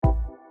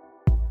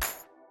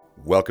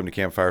Welcome to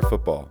Campfire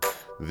Football.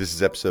 This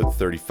is episode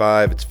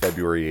 35. It's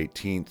February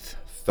 18th,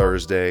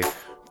 Thursday.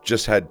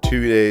 Just had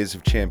 2 days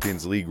of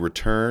Champions League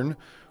return,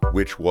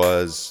 which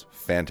was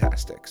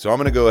fantastic. So I'm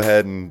going to go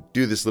ahead and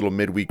do this little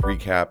midweek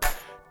recap,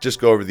 just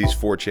go over these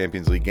 4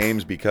 Champions League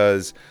games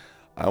because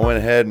I went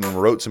ahead and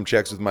wrote some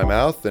checks with my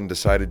mouth and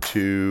decided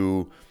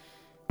to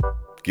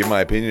give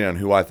my opinion on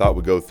who I thought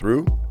would go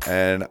through.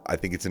 And I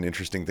think it's an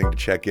interesting thing to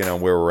check in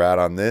on where we're at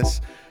on this.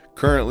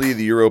 Currently,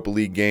 the Europa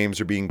League games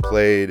are being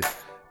played.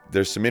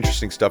 There's some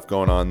interesting stuff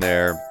going on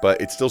there, but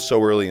it's still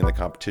so early in the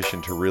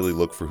competition to really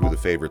look for who the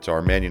favorites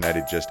are. Man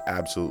United just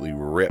absolutely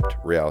ripped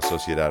Real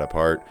Sociedad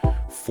apart,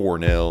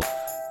 4-0.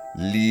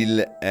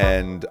 Lille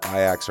and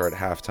Ajax are at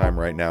halftime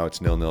right now. It's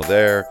 0-0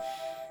 there.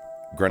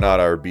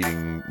 Granada are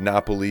beating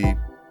Napoli.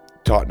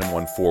 Tottenham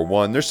won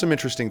 4-1. There's some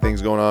interesting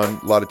things going on.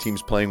 A lot of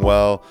teams playing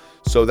well.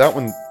 So that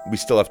one, we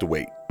still have to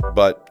wait.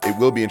 But it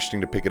will be interesting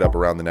to pick it up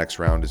around the next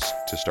round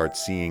to start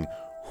seeing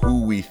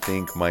who we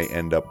think might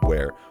end up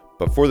where.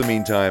 But for the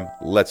meantime,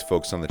 let's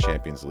focus on the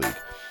Champions League.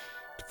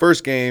 The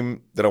first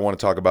game that I want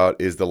to talk about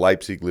is the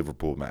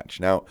Leipzig-Liverpool match.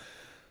 Now,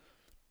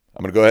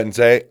 I'm going to go ahead and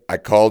say I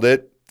called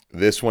it.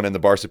 This one and the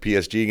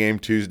Barca-PSG game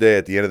Tuesday.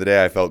 At the end of the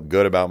day, I felt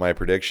good about my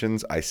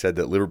predictions. I said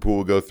that Liverpool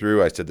would go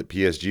through. I said that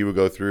PSG would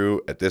go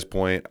through. At this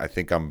point, I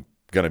think I'm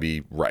going to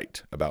be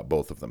right about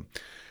both of them.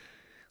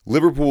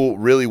 Liverpool,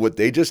 really what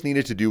they just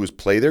needed to do was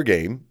play their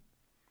game,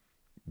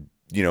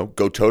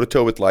 go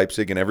toe-to-toe with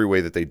Leipzig in every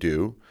way that they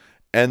do,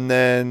 and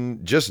then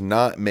just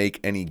not make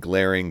any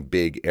glaring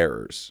big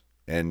errors.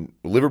 And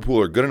Liverpool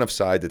are a good enough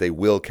side that they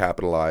will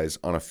capitalize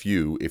on a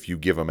few if you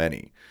give them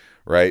any,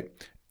 right?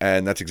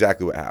 And that's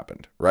exactly what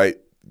happened, right?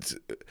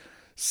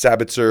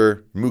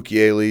 Sabitzer,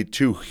 Mukiele,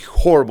 2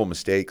 horrible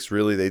mistakes,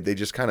 really. They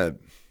just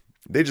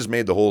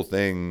made the whole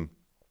thing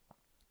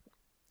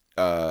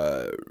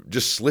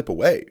just slip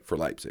away for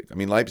Leipzig. I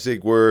mean,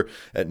 Leipzig were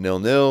at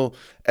 0-0,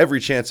 every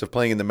chance of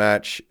playing in the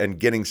match and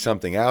getting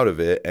something out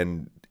of it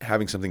and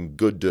having something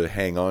good to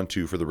hang on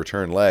to for the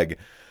return leg.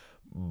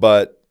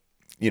 But,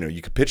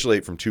 you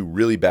capitulate from 2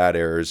 really bad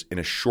errors in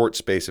a short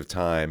space of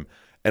time.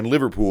 And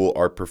Liverpool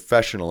are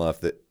professional enough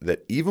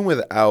that even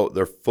without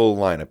their full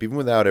lineup, even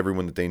without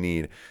everyone that they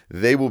need,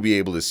 they will be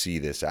able to see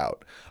this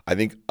out. I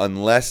think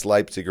unless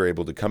Leipzig are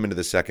able to come into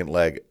the second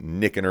leg,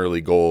 nick an early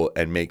goal,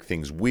 and make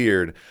things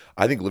weird,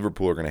 I think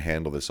Liverpool are going to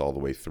handle this all the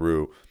way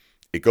through.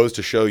 It goes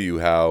to show you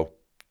how,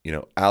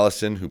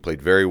 Alisson, who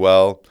played very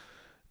well,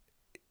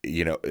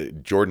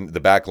 the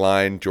back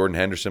line, Jordan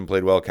Henderson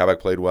played well, Kabak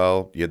played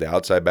well, you had the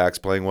outside backs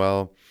playing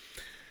well,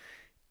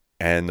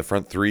 and the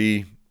front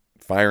 3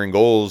 firing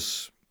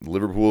goals.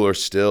 Liverpool are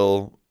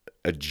still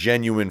a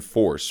genuine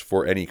force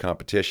for any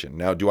competition.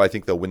 Now, do I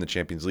think they'll win the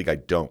Champions League? I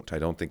don't. I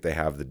don't think they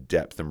have the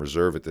depth and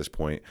reserve at this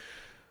point.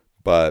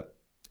 But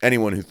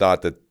anyone who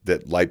thought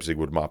that Leipzig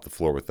would mop the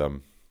floor with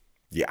them,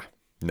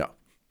 no.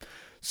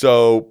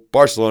 So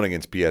Barcelona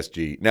against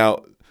PSG. Now,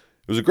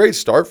 it was a great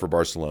start for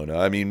Barcelona.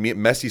 I mean,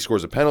 Messi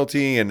scores a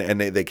penalty, and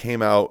they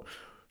came out,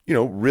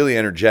 really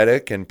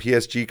energetic, and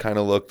PSG kind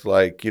of looked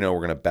like, we're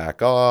going to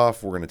back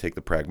off. We're going to take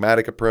the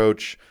pragmatic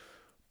approach.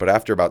 But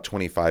after about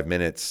 25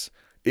 minutes,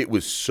 it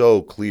was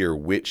so clear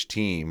which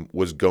team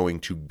was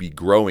going to be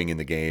growing in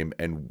the game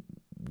and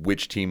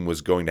which team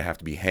was going to have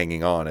to be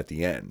hanging on at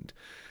the end.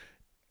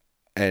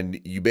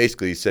 And you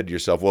basically said to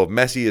yourself, well, if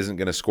Messi isn't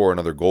going to score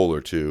another goal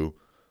or 2,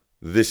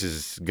 this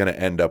is going to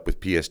end up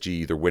with PSG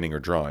either winning or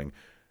drawing.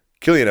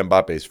 Kylian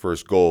Mbappe's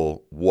first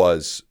goal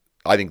was,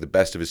 I think, the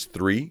best of his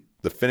 3.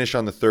 The finish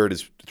on the third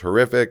is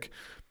terrific.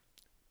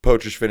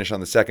 Poacher's finish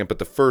on the second. But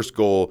the first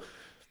goal,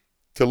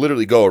 to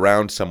literally go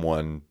around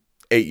someone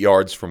 8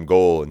 yards from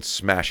goal and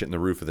smash it in the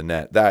roof of the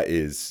net, that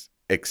is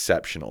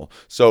exceptional.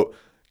 So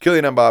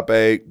Kylian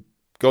Mbappe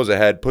goes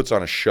ahead, puts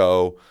on a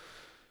show,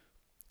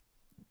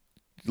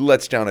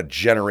 lets down a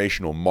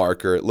generational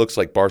marker. It looks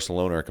like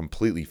Barcelona are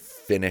completely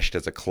finished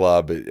as a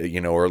club,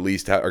 or at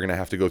least are going to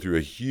have to go through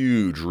a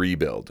huge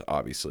rebuild,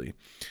 obviously.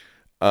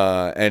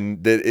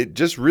 And it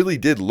just really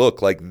did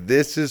look like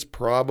this is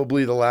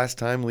probably the last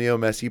time Leo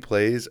Messi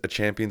plays a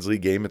Champions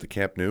League game at the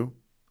Camp Nou.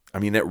 I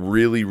mean, it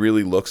really,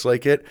 really looks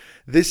like it.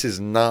 This is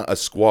not a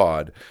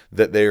squad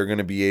that they are going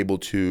to be able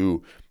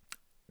to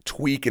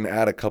tweak and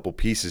add a couple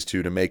pieces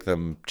to make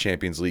them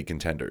Champions League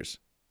contenders.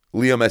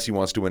 Leo Messi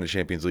wants to win a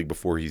Champions League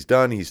before he's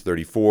done. He's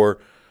 34.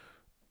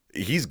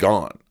 He's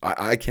gone.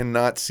 I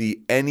cannot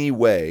see any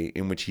way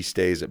in which he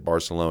stays at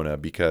Barcelona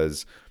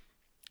because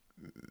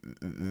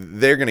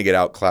they're going to get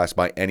outclassed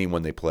by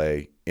anyone they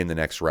play in the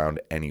next round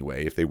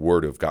anyway, if they were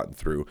to have gotten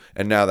through.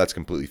 And now that's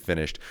completely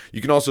finished.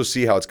 You can also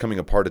see how it's coming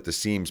apart at the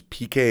seams.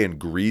 Piqué and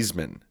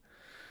Griezmann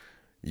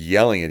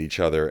yelling at each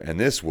other, and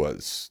this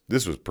was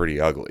pretty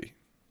ugly.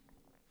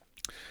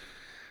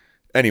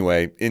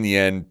 Anyway, in the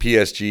end,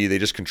 PSG, they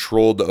just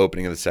controlled the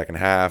opening of the second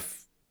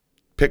half,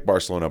 picked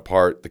Barcelona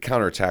apart. The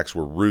counterattacks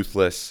were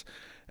ruthless.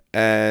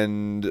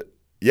 And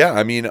yeah,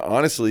 I mean,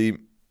 honestly,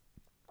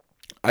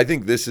 I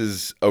think this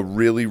is a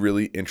really,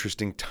 really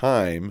interesting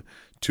time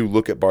to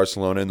look at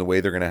Barcelona and the way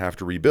they're going to have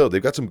to rebuild.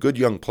 They've got some good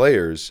young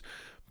players,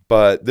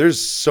 But there's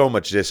so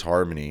much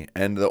disharmony.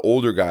 And the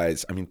older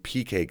guys, I mean,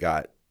 PK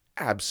got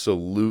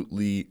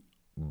absolutely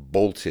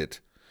bolted.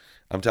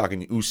 I'm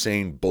talking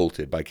Usain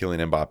bolted by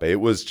Kylian Mbappe. It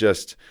was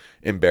just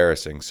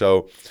embarrassing.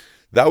 So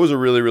that was a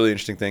really, really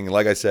interesting thing. And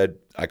like I said,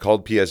 I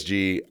called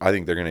PSG. I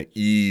think they're going to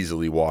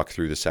easily walk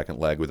through the second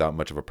leg without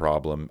much of a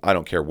problem. I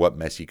don't care what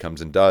Messi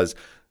comes and does.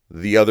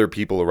 The other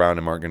people around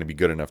him aren't going to be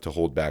good enough to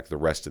hold back the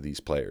rest of these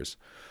players.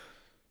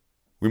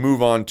 We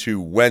move on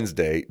to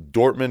Wednesday,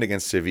 Dortmund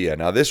against Sevilla.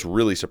 Now, this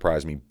really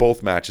surprised me.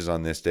 Both matches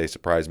on this day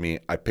surprised me.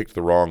 I picked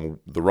the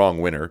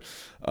wrong winner.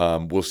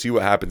 We'll see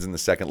what happens in the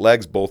second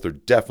legs. Both are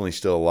definitely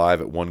still alive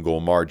at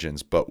 1-goal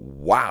margins. But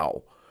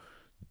wow,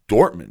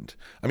 Dortmund.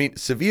 I mean,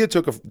 Sevilla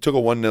took a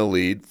 1-0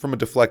 lead from a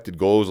deflected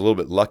goal. It was a little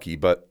bit lucky,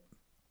 but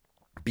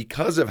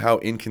because of how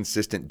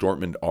inconsistent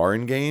Dortmund are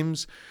in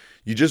games,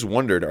 you just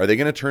wondered, are they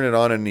going to turn it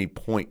on at any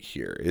point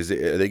here?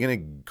 Are they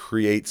going to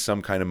create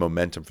some kind of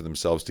momentum for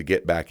themselves to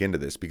get back into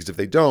this? Because if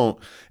they don't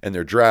and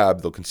they're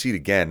drab, they'll concede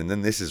again, and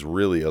then this is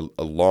really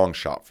a long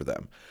shot for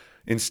them.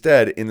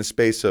 Instead, in the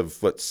space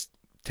of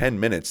 10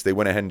 minutes, they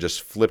went ahead and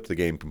just flipped the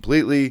game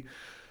completely.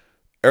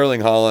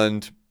 Erling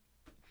Haaland,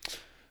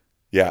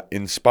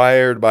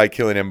 inspired by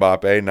Kylian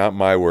Mbappe, not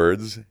my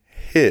words,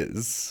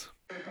 his.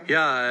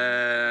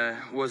 It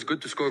was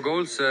good to score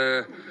goals.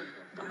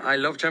 I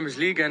love Champions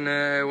League, and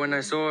when I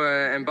saw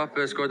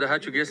Mbappe score the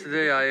hat-trick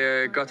yesterday,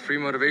 I got free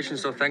motivation.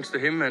 So thanks to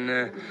him, and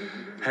it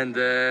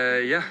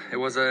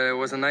was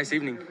a nice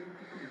evening.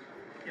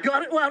 You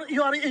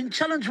are in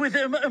challenge with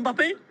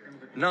Mbappe?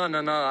 No.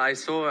 I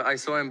saw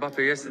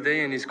Mbappe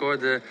yesterday, and he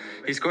scored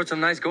some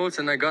nice goals,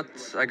 and I got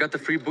the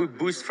free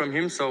boost from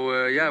him.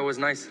 So it was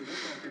nice.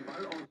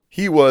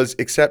 He was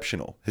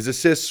exceptional. His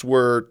assists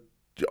were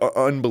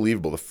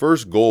unbelievable. The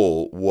first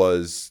goal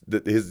was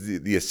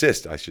the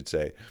assist, I should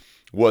say,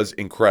 was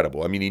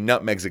incredible. I mean, he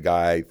nutmegs a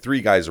guy,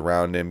 3 guys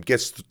around him,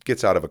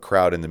 gets out of a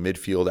crowd in the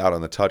midfield, out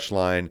on the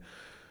touchline,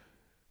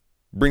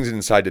 brings it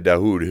inside to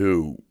Dahoud,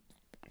 who,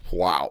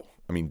 wow.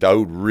 I mean,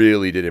 Dahoud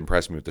really did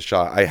impress me with the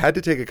shot. I had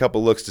to take a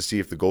couple looks to see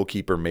if the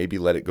goalkeeper maybe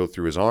let it go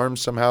through his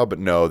arms somehow, but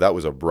no, that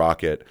was a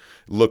rocket. It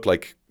looked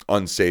like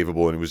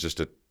unsavable, and it was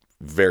just a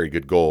very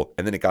good goal.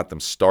 And then it got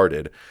them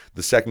started.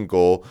 The second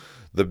goal,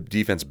 the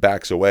defense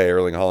backs away.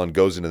 Erling Haaland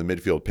goes into the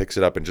midfield, picks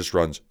it up, and just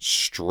runs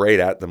straight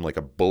at them like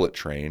a bullet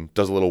train.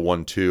 Does a little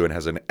 1-2 and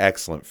has an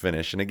excellent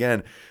finish. And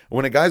again,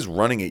 when a guy's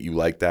running at you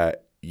like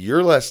that,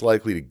 you're less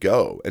likely to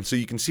go. And so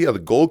you can see how the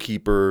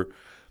goalkeeper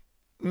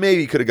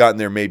maybe could have gotten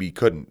there, maybe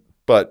couldn't.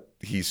 But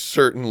he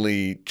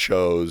certainly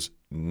chose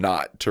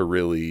not to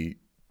really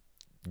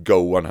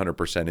go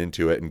 100%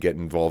 into it and get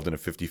involved in a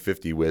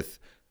 50-50 with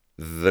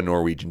the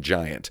Norwegian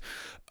giant.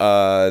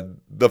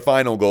 The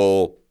final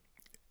goal,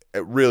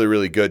 really,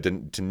 really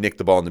good to nick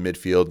the ball in the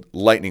midfield,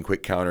 lightning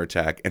quick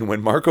counterattack. And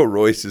when Marco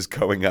Reus is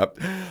going up,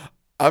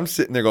 I'm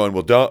sitting there going,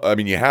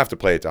 you have to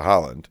play it to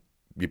Haaland.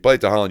 You play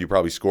it to Haaland, you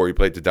probably score. You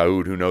play it to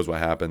Dahoud, who knows what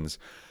happens.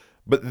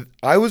 But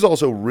I was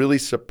also really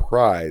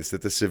surprised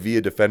that the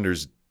Sevilla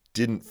defenders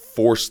didn't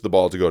force the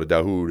ball to go to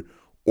Dahoud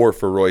or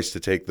for Reus to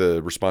take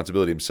the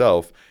responsibility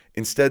himself.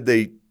 Instead,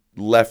 they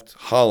left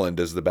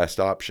Haaland as the best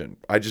option.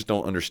 I just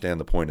don't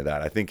understand the point of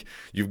that. I think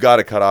you've got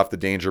to cut off the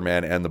danger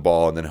man and the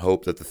ball and then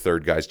hope that the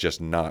third guy's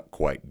just not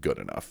quite good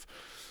enough.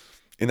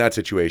 In that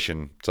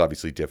situation, it's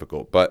obviously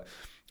difficult. But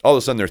all of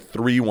a sudden, they're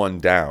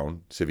 3-1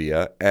 down,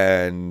 Sevilla.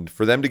 And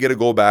for them to get a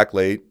goal back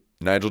late,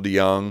 Nigel de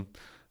Jong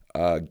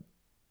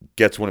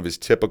gets one of his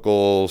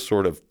typical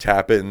sort of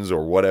tap-ins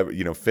or whatever,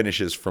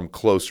 finishes from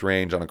close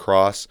range on a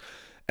cross.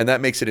 And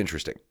that makes it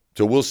interesting.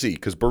 So we'll see,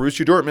 because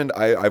Borussia Dortmund,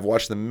 I've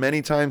watched them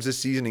many times this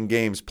season in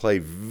games play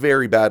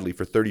very badly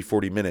for 30,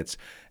 40 minutes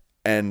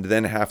and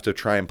then have to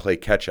try and play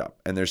catch-up.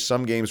 And there's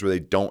some games where they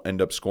don't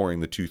end up scoring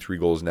the 2-3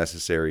 goals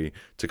necessary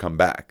to come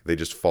back. They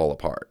just fall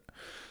apart.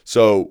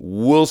 So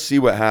we'll see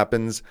what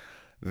happens.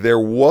 There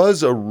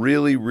was a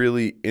really,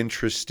 really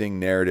interesting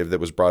narrative that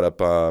was brought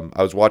up.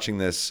 I was watching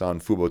this on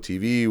Fubo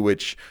TV,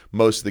 which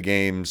most of the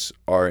games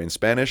are in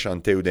Spanish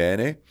on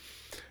TUDN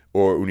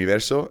or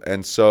Universo,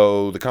 and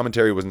so the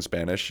commentary was in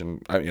Spanish,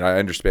 and I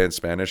understand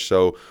Spanish.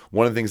 So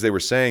one of the things they were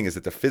saying is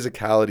that the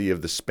physicality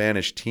of the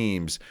Spanish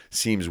teams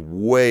seems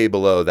way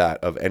below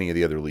that of any of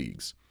the other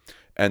leagues,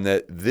 and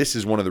that this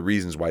is one of the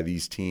reasons why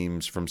these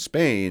teams from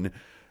Spain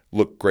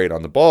look great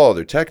on the ball.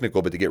 They're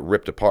technical, but they get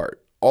ripped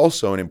apart.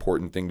 Also, an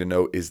important thing to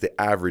note is the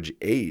average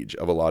age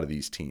of a lot of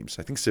these teams.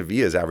 I think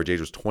Sevilla's average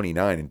age was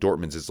 29, and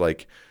Dortmund's is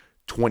like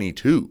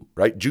 22,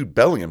 right? Jude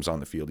Bellingham's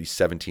on the field. He's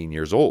 17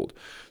 years old.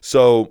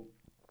 So,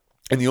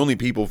 and the only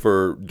people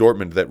for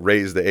Dortmund that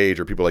raise the age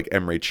are people like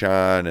Emre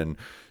Can and,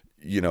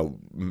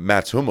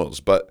 Mats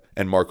Hummels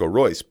and Marco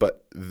Reus.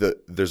 But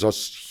there's a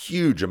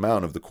huge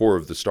amount of the core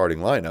of the starting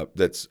lineup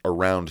that's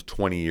around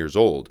 20 years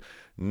old.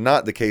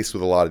 Not the case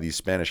with a lot of these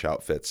Spanish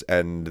outfits.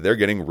 And they're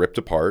getting ripped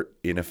apart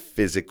in a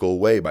physical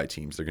way by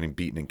teams. They're getting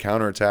beaten in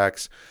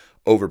counterattacks,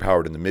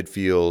 overpowered in the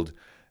midfield.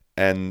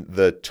 And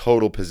the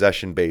total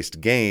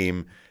possession-based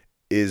game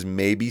is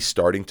maybe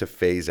starting to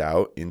phase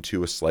out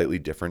into a slightly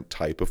different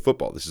type of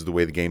football. This is the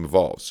way the game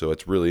evolves, so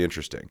it's really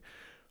interesting.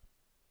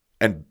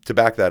 And to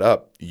back that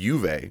up,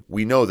 Juve,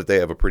 we know that they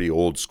have a pretty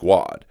old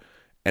squad,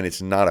 and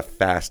it's not a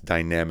fast,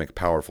 dynamic,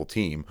 powerful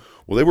team.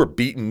 Well, they were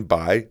beaten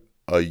by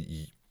a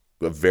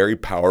very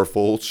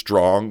powerful,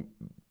 strong,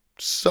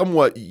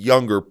 somewhat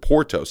younger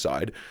Porto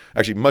side,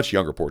 actually much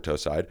younger Porto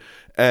side,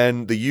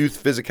 and the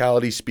youth,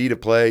 physicality, speed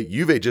of play,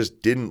 Juve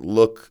just didn't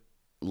look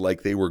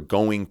like they were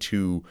going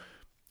to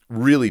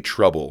really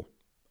trouble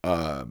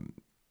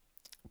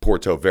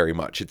Porto very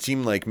much. It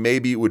seemed like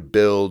maybe it would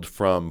build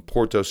from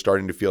Porto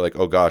starting to feel like,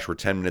 oh gosh, we're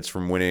 10 minutes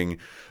from winning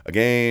a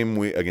game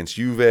against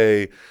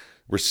Juve.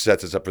 Which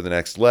sets us up for the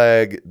next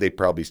leg. They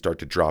probably start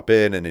to drop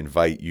in and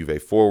invite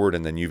Juve forward,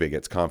 and then Juve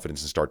gets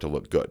confidence and start to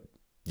look good.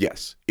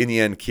 Yes, in the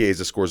end,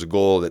 Chiesa scores a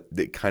goal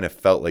that kind of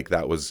felt like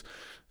that was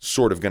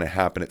sort of going to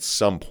happen at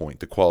some point.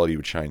 The quality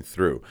would shine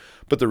through.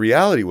 But the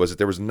reality was that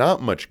there was not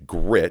much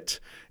grit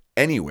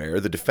anywhere.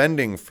 The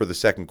defending for the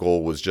second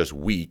goal was just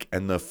weak,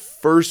 and the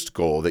first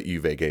goal that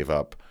Juve gave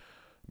up,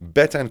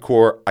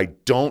 Betancourt, I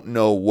don't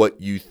know what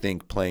you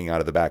think playing out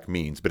of the back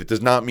means, but it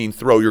does not mean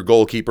throw your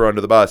goalkeeper under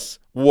the bus.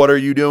 What are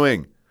you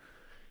doing?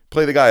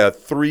 Play the guy a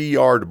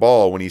 3-yard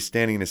ball when he's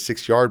standing in a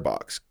 6-yard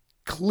box.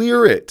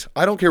 Clear it.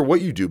 I don't care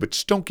what you do, but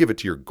just don't give it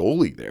to your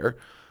goalie there.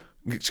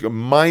 It's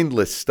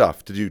mindless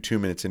stuff to do 2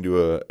 minutes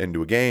into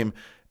a game,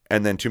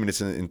 and then 2 minutes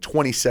in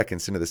 20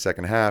 seconds into the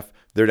second half,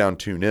 they're down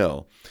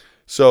 2-0.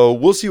 So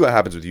we'll see what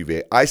happens with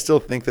Juve. I still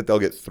think that they'll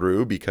get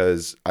through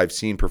because I've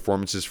seen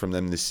performances from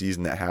them this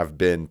season that have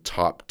been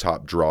top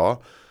draw.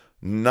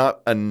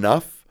 Not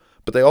enough,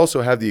 but they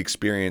also have the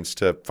experience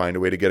to find a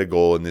way to get a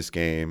goal in this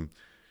game,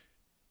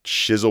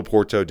 chisel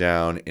Porto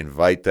down,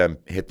 invite them,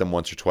 hit them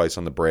once or twice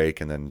on the break,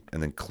 and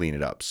then clean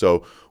it up.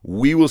 So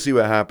we will see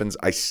what happens.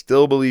 I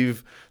still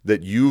believe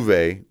that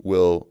Juve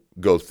will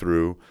go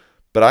through,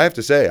 but I have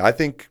to say, I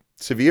think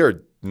Sevilla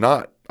are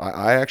not.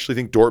 I actually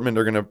think Dortmund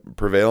are going to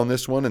prevail in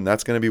this one, and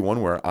that's going to be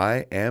one where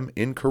I am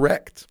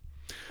incorrect.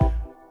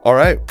 All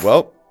right,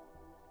 well,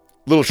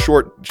 little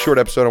short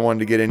episode I wanted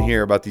to get in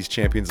here about these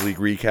Champions League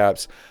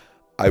recaps.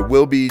 I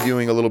will be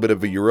doing a little bit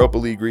of a Europa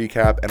League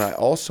recap, and I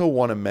also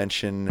want to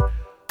mention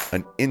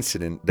an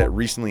incident that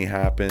recently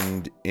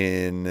happened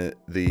in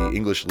the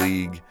English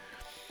League,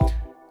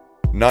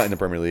 not in the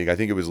Premier League, I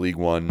think it was League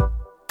One,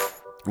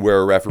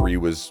 where a referee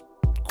was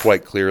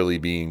quite clearly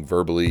being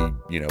verbally,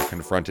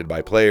 confronted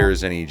by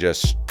players, and he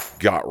just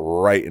got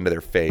right into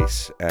their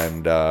face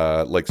and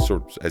like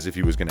sort of as if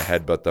he was going to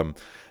headbutt them.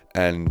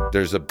 And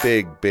there's a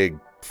big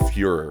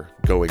furor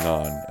going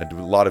on, a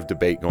lot of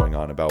debate going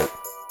on about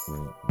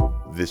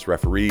this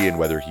referee and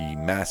whether he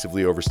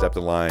massively overstepped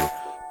the line.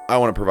 I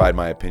want to provide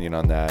my opinion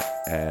on that,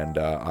 and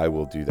I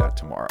will do that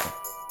tomorrow.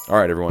 All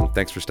right, everyone,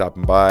 thanks for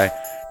stopping by.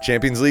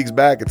 Champions League's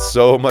back. It's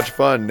so much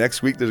fun.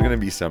 Next week, there's going to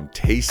be some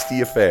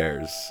tasty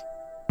affairs.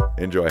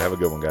 Enjoy. Have a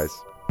good one, guys.